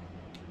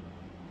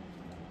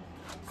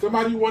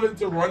 Somebody wanted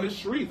to run the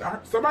streets.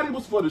 Somebody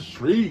was for the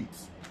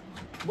streets.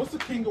 What's the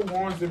King of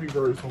Wands in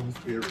reverse, Holy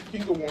Spirit?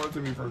 King of Wands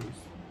in reverse.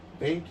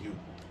 Thank you.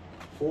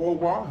 4 of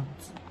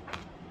Wands.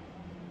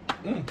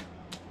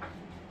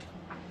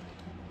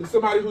 It's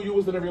somebody who you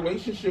was in a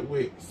relationship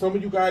with. Some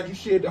of you guys, you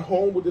shared the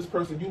home with this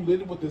person. You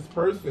lived with this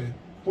person.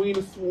 Queen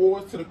of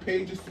Swords to the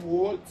Page of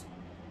Swords.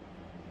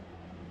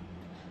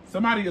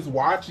 Somebody is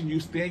watching you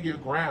stand your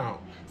ground.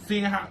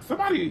 Seeing how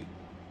somebody,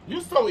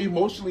 you're so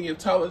emotionally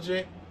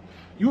intelligent.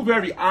 You're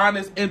very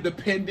honest,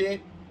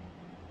 independent.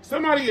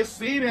 Somebody is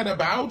seeing that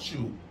about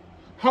you.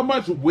 How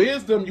much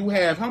wisdom you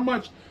have. How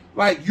much,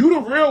 like, you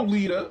the real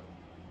leader.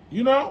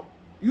 You know?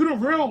 You the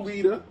real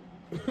leader.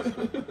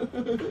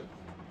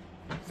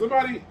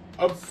 Somebody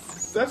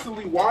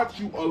obsessively watch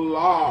you a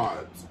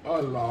lot.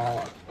 A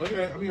lot.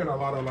 Okay, I'm hearing a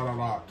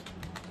lot.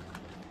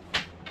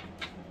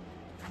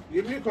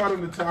 Give me a card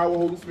on the Tower,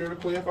 Holy Spirit.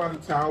 Clarify the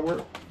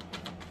Tower.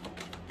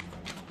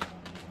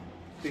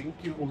 Thank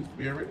you, Holy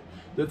Spirit.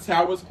 The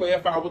Tower's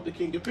clarified with the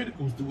King of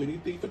Pentacles. Do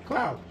anything for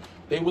clout.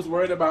 They was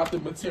worried about the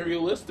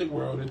materialistic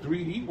world, the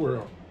 3D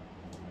world.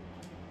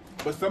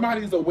 But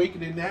somebody's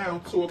awakening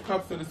now. 2 of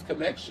Cups to this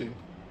connection.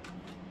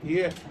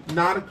 Yeah,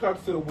 9 of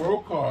Cups to the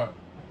World card.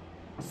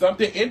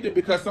 Something ended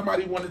because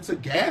somebody wanted to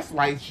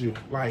gaslight you.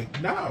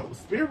 Like, no.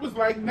 Spirit was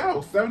like,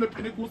 no. 7 of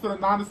Pentacles to the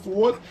 9 of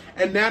Swords.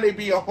 And now they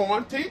being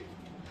haunted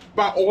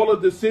by all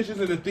the decisions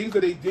and the things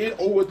that they did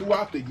over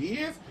throughout the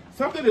years.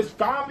 Something is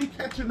finally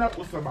catching up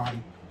with somebody.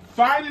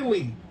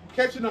 Finally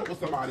catching up with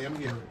somebody, I'm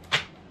hearing.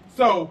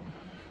 So,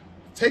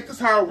 take this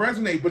how it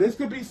resonates. But this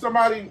could be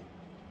somebody,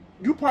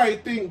 you probably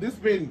think this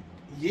been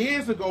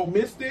years ago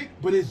mystic,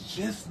 but it's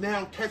just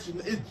now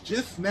catching, it's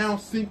just now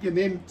sinking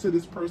into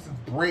this person's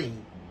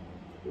brain.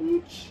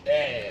 Ooh,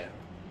 yeah.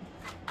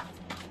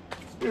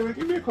 Spirit,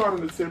 give me a card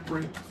on the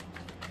Temperance.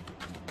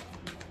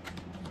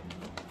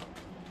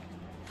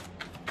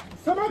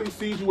 Somebody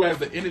sees you as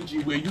the energy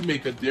where you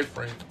make a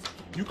difference.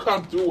 You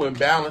come through and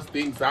balance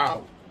things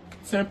out.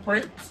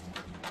 Temperance.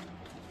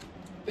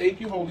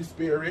 Thank you, Holy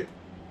Spirit.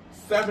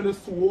 7 of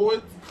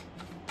Swords.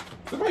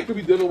 Somebody could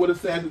be dealing with a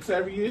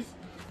Sagittarius,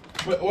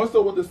 but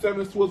also with the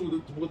 7 of Swords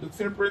with the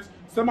Temperance.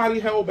 Somebody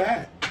held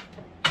back.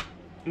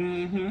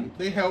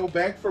 They held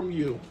back from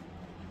you.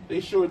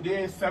 They sure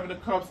did. 7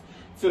 of Cups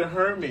to the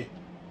Hermit.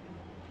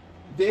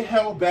 They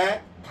held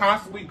back,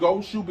 constantly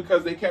ghost you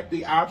because they kept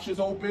the options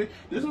open.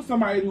 This was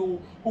somebody who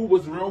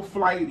was real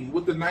flighty.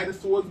 With the Knight of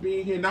Swords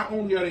being here, not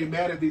only are they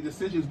mad at their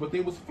decisions, but they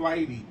was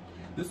flighty.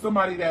 This is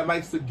somebody that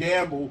likes to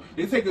gamble.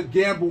 They take a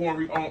gamble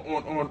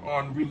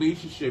on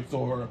relationships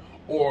or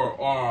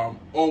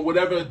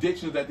whatever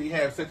addictions that they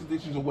have, sex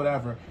addictions or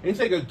whatever. They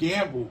take a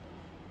gamble.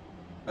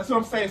 That's what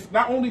I'm saying. It's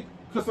not only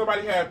because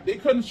they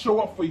couldn't show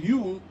up for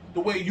you the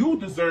way you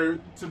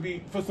deserve to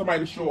be, for somebody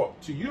to show up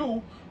to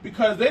you,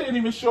 because they didn't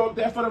even show up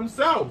there for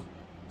themselves.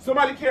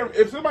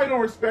 If somebody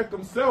don't respect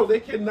themselves, they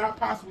cannot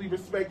possibly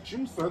respect you,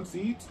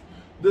 Sunseeds.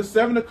 The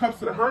 7 of Cups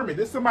to the Hermit.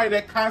 This is somebody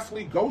that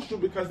constantly ghosts you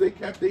because they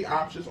kept their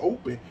options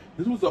open.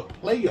 This was a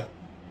player,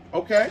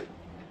 okay?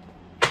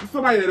 This is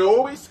somebody that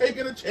always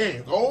taking a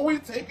chance,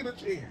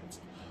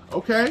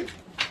 okay?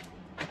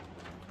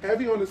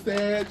 Heavy on the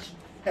Sag,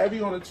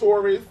 heavy on the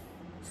Taurus,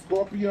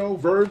 Scorpio,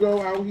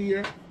 Virgo out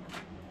here.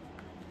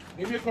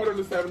 Give me a card on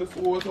the 7 of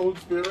Swords, Holy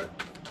Spirit.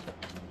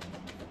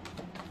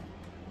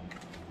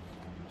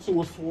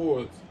 2 of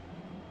Swords.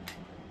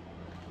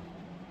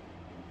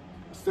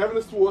 7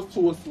 of Swords,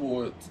 2 of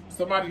Swords.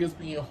 Somebody is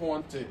being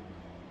haunted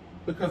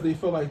because they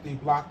feel like they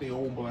blocked their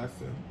own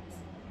blessings.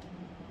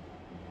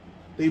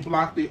 They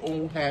blocked their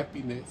own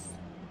happiness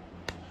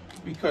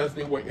because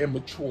they were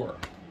immature.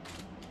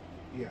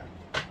 Yeah.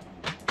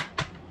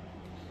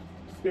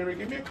 Spirit,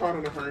 give me a card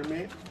on the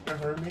Hermit. The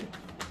Hermit.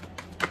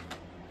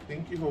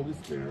 Thank you, Holy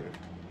Spirit.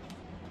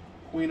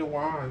 Queen of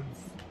Wands.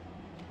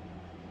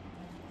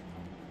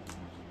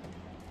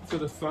 To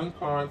the Sun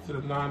card, to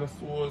the Nine of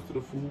Swords, to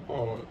the Fool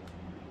card.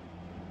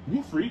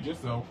 You freed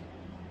yourself.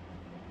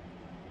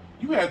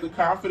 You had the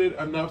confidence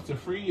enough to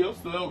free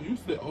yourself. You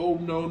said, oh,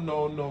 no,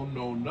 no, no,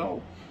 no,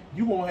 no.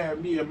 You won't have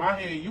me in my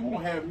head. You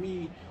won't have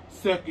me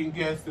second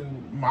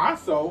guessing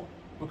myself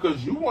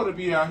because you want to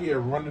be out here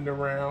running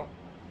around.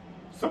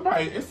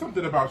 Somebody, it's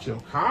something about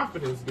your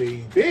confidence,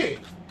 baby.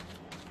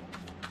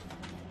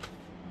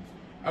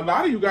 A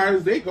lot of you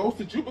guys, they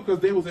ghosted you because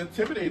they was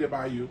intimidated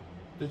by you.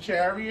 The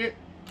Chariot.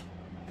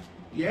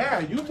 Yeah,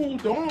 you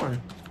moved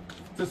on.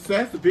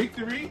 Success,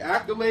 victory,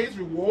 accolades,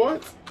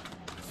 rewards.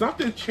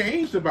 Something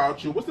changed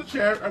about you. What's the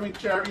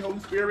Chariot, Holy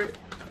Spirit?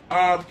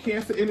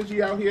 Cancer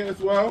energy out here as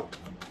well.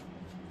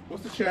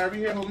 What's the Chariot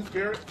here, Holy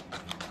Spirit?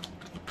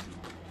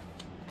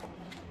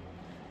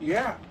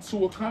 Yeah,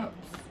 Two of Cups.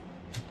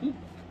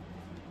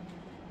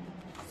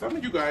 Some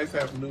of you guys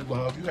have new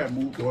love. You have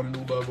moved on to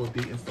new love or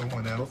dating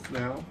someone else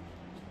now.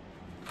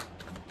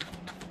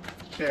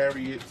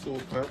 Chariot, Two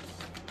of Cups.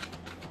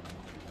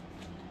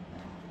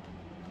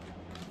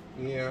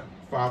 Yeah,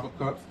 Five of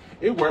Cups.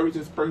 It worries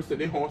this person.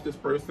 It haunts this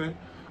person.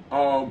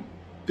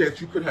 That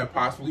you could have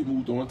possibly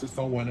moved on to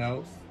someone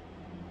else.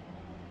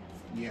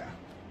 Yeah.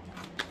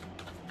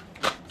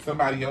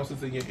 Somebody else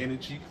is in your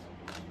energy.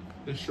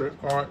 The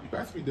Strength card. You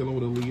guys be dealing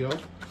with a Leo,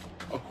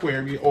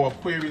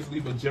 Aquarius,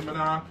 Libra,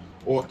 Gemini,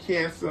 or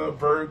Cancer,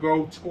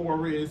 Virgo,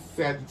 Taurus,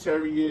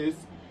 Sagittarius,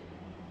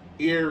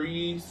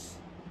 Aries.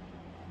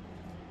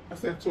 I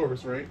said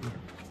Taurus, right?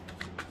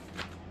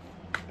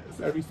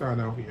 It's every sign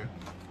out here.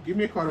 Give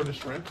me a card on the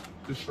Strength.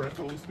 The Strength,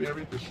 Holy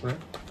Spirit. The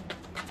Strength.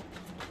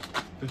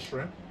 The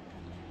Strength.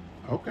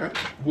 Okay.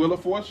 Wheel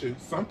of Fortune.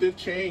 Something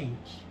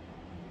changed.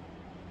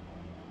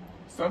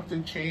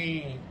 Something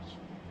changed.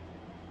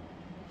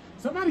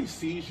 Somebody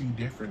sees you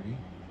differently.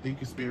 Thank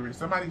you, Spirit.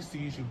 Somebody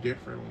sees you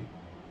differently.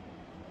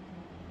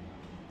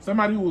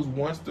 Somebody who was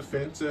once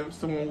defensive,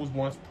 someone who was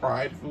once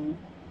prideful,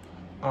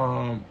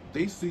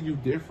 they see you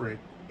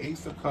different.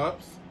 Ace of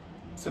Cups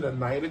to the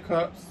Knight of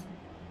Cups.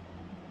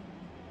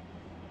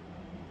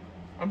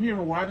 I'm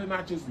hearing, why didn't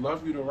I just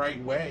love you the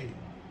right way?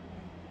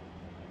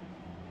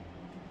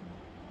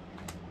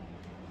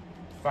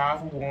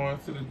 Five of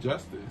Wands to the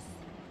Justice.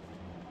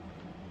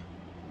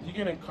 You're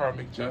getting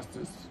karmic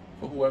justice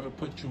for whoever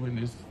put you in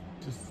this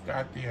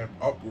goddamn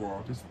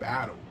uproar, this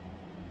battle.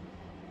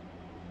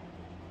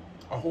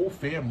 A whole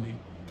family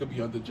could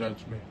be under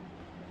judgment.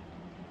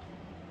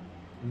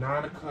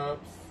 Nine of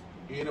Cups,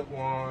 Eight of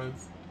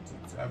Wands,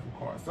 Seven of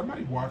Cards.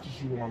 Somebody watches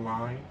you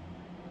online.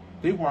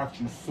 They watch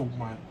you so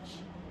much.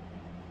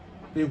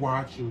 They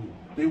watch you.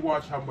 They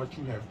watch how much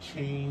you have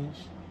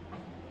changed.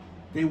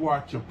 They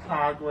watch your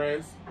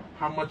progress,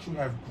 how much you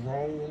have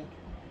grown.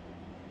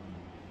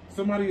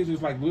 Somebody is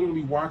just like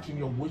literally watching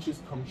your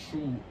wishes come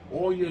true,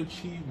 all your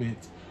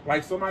achievements.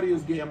 Like somebody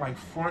is getting like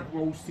front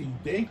row seat.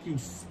 Thank you,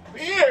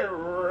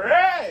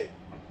 Spirit.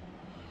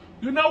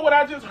 You know what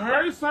I just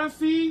heard,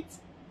 Sunseeds?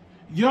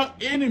 Your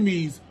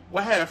enemies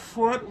will have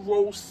front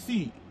row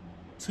seat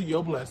to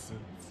your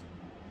blessings.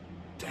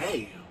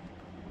 Damn.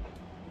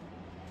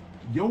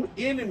 Your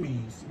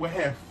enemies will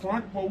have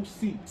front row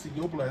seat to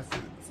your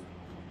blessings.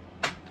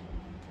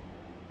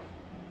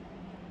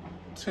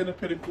 Ten of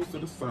Pentacles to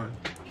the Sun.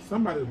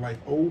 Somebody like,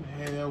 oh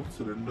hell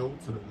to the no,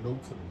 to the no,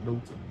 to the no,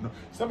 to the no.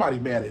 Somebody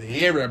mad at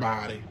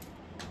everybody.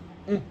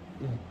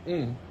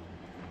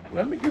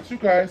 Let me get you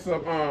guys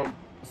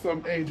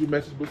some angel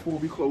message before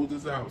we close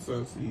this out,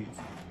 Sunseeds.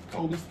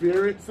 Holy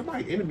Spirit,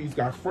 somebody enemies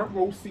got front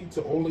row seat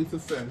to all their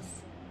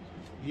success.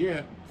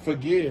 Yeah,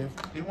 forgive.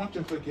 They want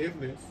your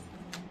forgiveness.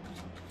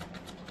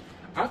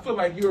 I feel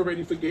like you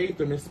already forgave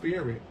them in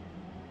spirit.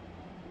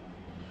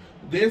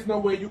 There's no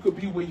way you could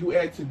be where you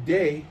at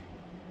today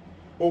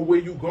or where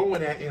you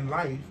going at in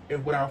life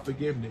and without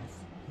forgiveness.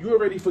 You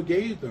already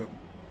forgave them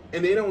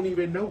and they don't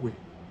even know it.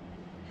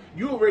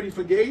 You already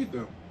forgave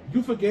them.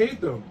 You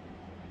forgave them.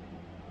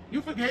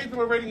 You forgave them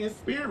already in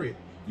spirit.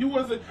 You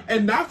wasn't,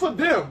 and not for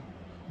them,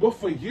 but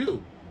for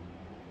you.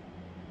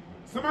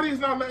 Somebody's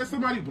not letting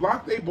somebody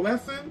block their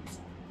blessings.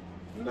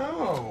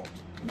 No.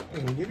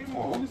 Give me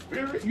more, Holy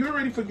Spirit. You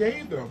already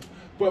forgave them.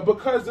 But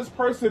because this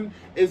person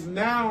is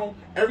now,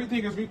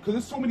 everything is, because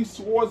there's so many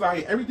swords out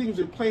here, everything is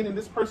playing in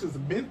this person's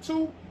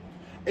mental,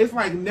 it's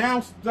like now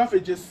stuff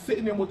is just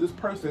sitting in with this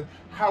person,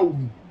 how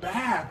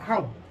bad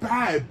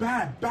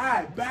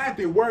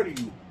they were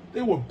to you.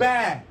 They were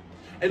bad.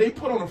 And they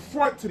put on the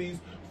front to these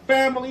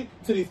family,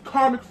 to these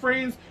karmic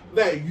friends,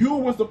 that you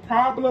was the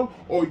problem,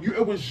 or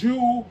it was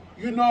you,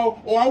 you know,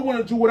 or I want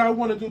to do what I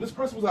want to do. This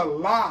person was a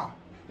lie.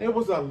 It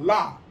was a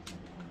lie.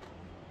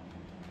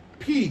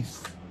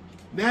 Peace.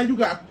 Now you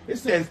got, it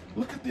says,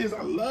 look at this.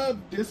 I love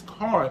this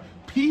card.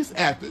 Peace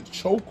after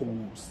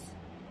chokeholds.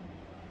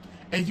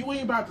 And you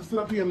ain't about to sit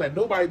up here and let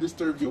nobody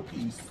disturb your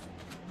peace.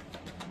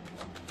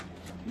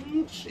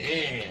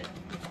 Shit.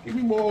 Give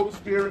me more, Holy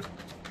Spirit.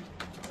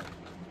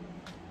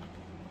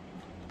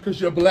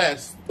 Because you're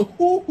blessed.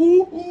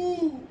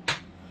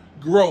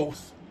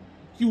 Growth.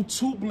 You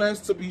too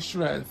blessed to be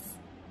stressed.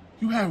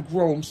 You have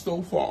grown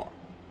so far.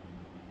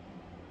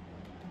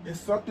 And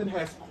something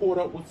has caught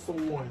up with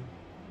someone.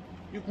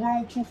 You've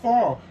grown too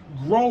far.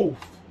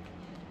 Growth,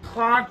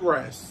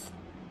 progress,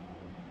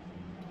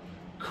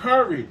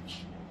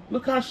 courage.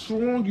 Look how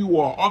strong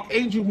you are.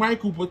 Archangel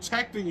Michael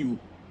protecting you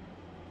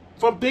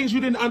from things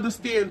you didn't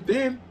understand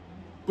then,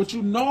 but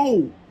you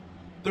know.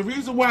 The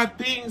reason why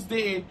things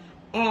didn't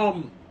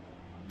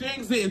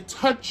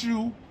touch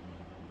you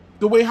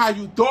the way how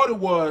you thought it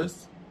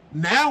was,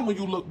 now when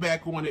you look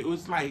back on it, it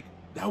was like,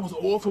 that was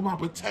all for my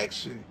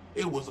protection.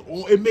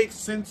 It makes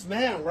sense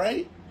now,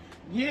 right?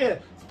 Yeah,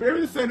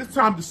 Spirit is saying it's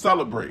time to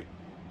celebrate.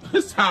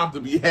 It's time to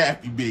be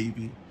happy,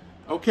 baby.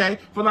 Okay?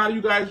 For a lot of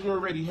you guys, you're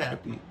already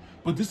happy.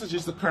 But this is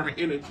just the current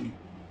energy,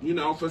 you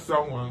know, for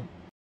someone.